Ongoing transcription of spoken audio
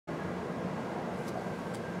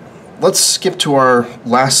let's skip to our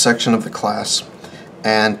last section of the class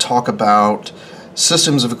and talk about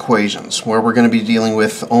systems of equations, where we're going to be dealing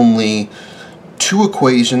with only two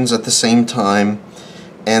equations at the same time,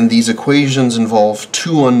 and these equations involve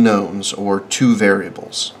two unknowns or two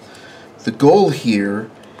variables. The goal here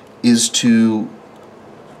is to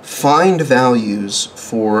find values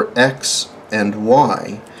for x and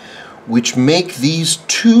y which make these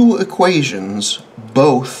two equations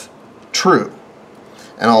both true.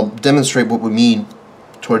 And I'll demonstrate what we mean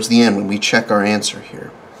towards the end when we check our answer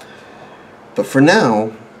here. But for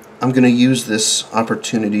now, I'm going to use this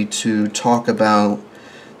opportunity to talk about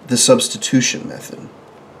the substitution method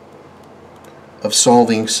of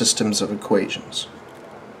solving systems of equations.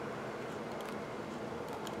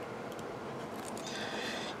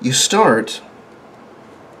 You start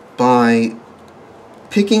by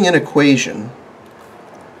picking an equation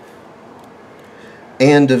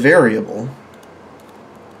and a variable,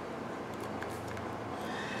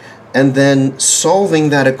 and then solving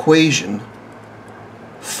that equation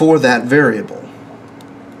for that variable.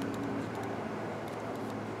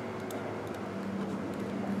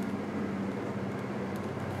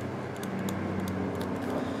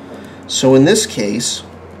 So in this case,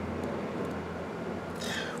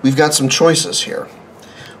 we've got some choices here.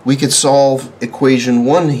 We could solve equation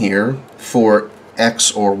 1 here for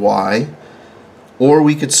x or y, or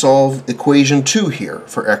we could solve equation 2 here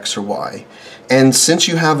for x or y. And since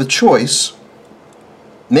you have a choice,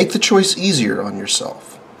 make the choice easier on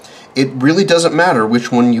yourself. It really doesn't matter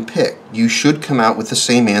which one you pick. You should come out with the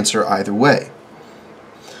same answer either way.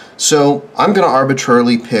 So I'm going to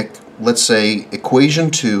arbitrarily pick, let's say, equation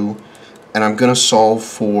 2, and I'm going to solve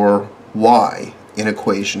for y in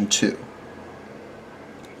equation 2.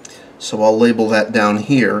 So I'll label that down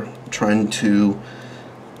here, trying to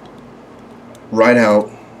write out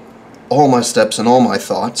all my steps and all my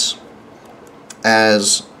thoughts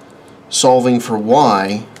as solving for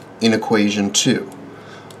y in equation 2.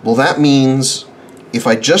 Well, that means if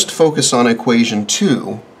I just focus on equation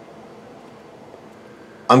 2,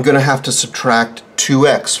 I'm going to have to subtract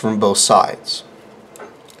 2x from both sides.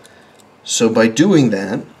 So by doing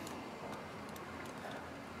that,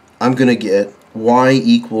 I'm going to get y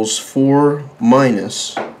equals 4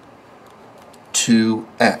 minus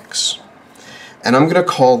 2x. And I'm going to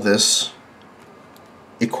call this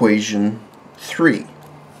equation 3.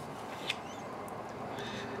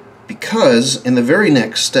 Because in the very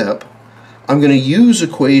next step, I'm going to use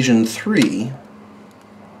equation 3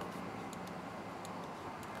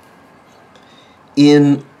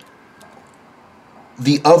 in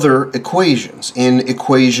the other equations, in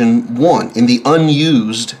equation 1, in the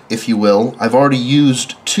unused, if you will. I've already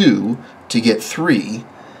used 2 to get 3.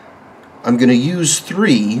 I'm going to use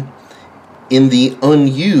 3 in the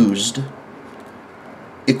unused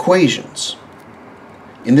equations.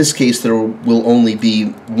 In this case, there will only be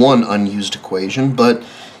one unused equation, but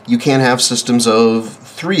you can have systems of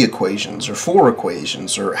 3 equations or 4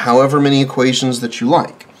 equations or however many equations that you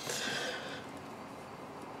like.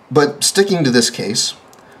 But sticking to this case,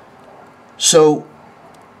 so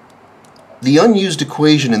the unused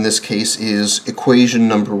equation in this case is equation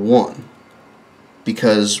number 1,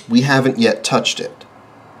 because we haven't yet touched it.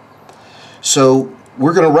 So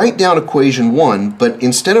we're going to write down equation 1, but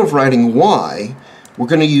instead of writing y, we're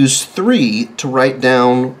going to use 3 to write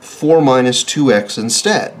down 4 minus 2x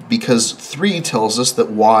instead, because 3 tells us that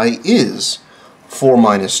y is 4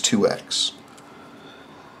 minus 2x.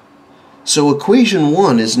 So equation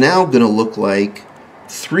 1 is now going to look like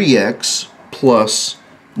 3x plus,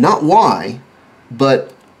 not y,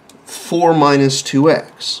 but 4 minus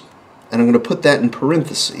 2x. And I'm going to put that in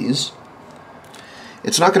parentheses.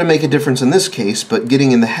 It's not going to make a difference in this case, but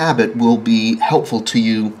getting in the habit will be helpful to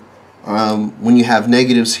you when you have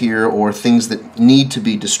negatives here or things that need to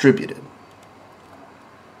be distributed.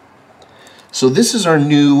 So this is our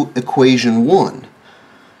new equation 1,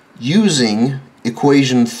 using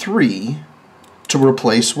equation 3 to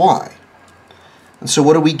replace y. And so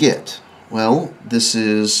what do we get? Well, this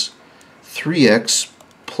is 3x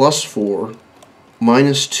plus 4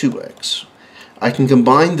 minus 2x. I can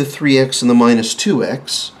combine the 3x and the minus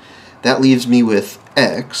 2x. That leaves me with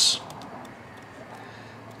x.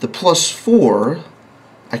 The plus 4,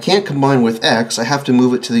 I can't combine with x. I have to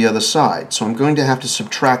move it to the other side. So I'm going to have to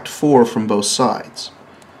subtract 4 from both sides.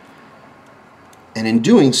 And in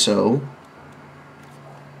doing so,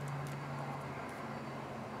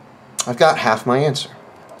 I've got half my answer.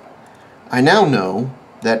 I now know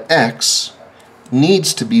that x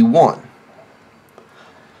needs to be 1.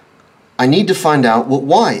 I need to find out what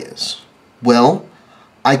y is. Well,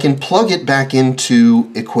 I can plug it back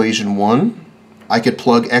into equation 1. I could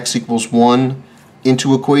plug x equals 1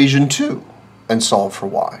 into equation 2 and solve for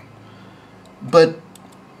y. But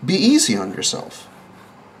be easy on yourself.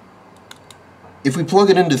 If we plug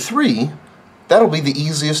it into 3, that'll be the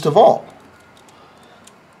easiest of all.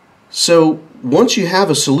 So once you have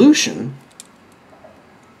a solution,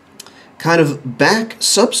 kind of back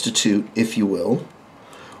substitute, if you will,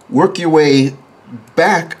 work your way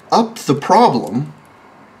back up the problem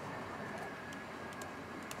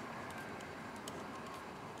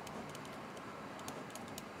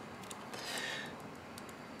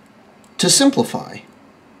to simplify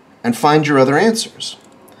and find your other answers.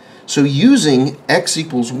 So using x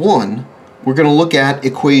equals 1, we're going to look at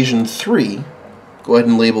equation 3. Go ahead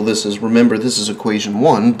and label this as, remember this is equation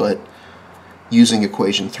 1, but using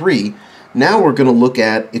equation 3. Now we're going to look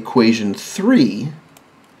at equation 3,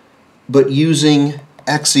 but using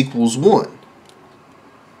x equals 1.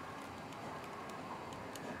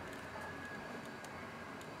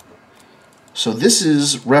 So this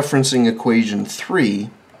is referencing equation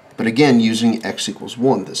 3, but again using x equals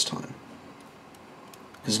 1 this time.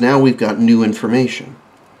 Because now we've got new information.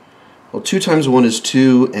 Well, 2 times 1 is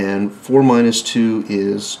 2, and 4 minus 2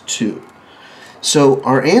 is 2. So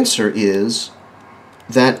our answer is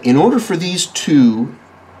that in order for these two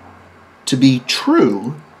to be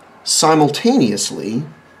true simultaneously,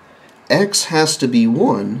 x has to be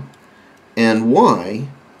 1 and y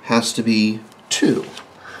has to be 2.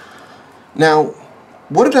 Now,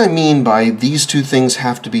 what did I mean by these two things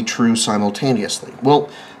have to be true simultaneously? Well,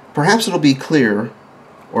 perhaps it'll be clear,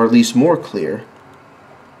 or at least more clear,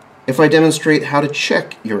 if I demonstrate how to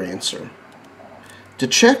check your answer. To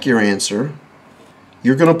check your answer,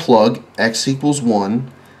 you're going to plug x equals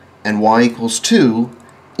 1 and y equals 2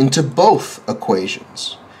 into both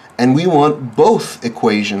equations. And we want both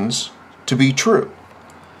equations to be true.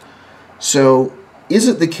 So, is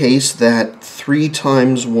it the case that 3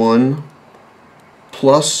 times 1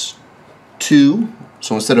 plus 2,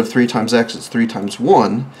 so instead of 3 times x, it's 3 times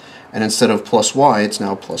 1, and instead of plus y, it's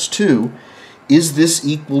now plus 2, is this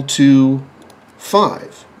equal to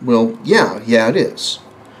 5? Well, yeah, it is.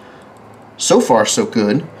 So far, so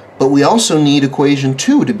good, but we also need equation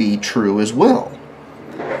 2 to be true as well.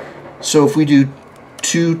 So if we do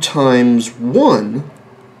 2 times 1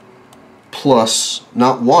 plus,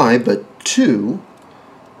 not y, but 2,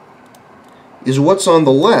 is what's on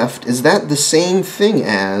the left, is that the same thing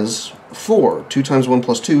as 4? 2 times 1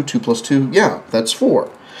 plus 2, 2 plus 2, yeah, that's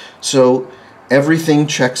 4. So everything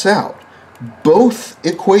checks out. Both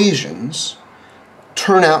equations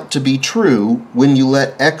turn out to be true when you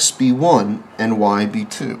let x be 1 and y be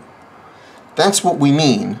 2. That's what we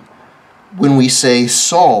mean when we say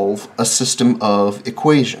solve a system of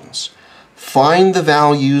equations. Find the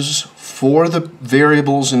values for the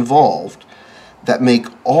variables involved that make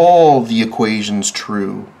all the equations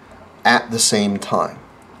true at the same time.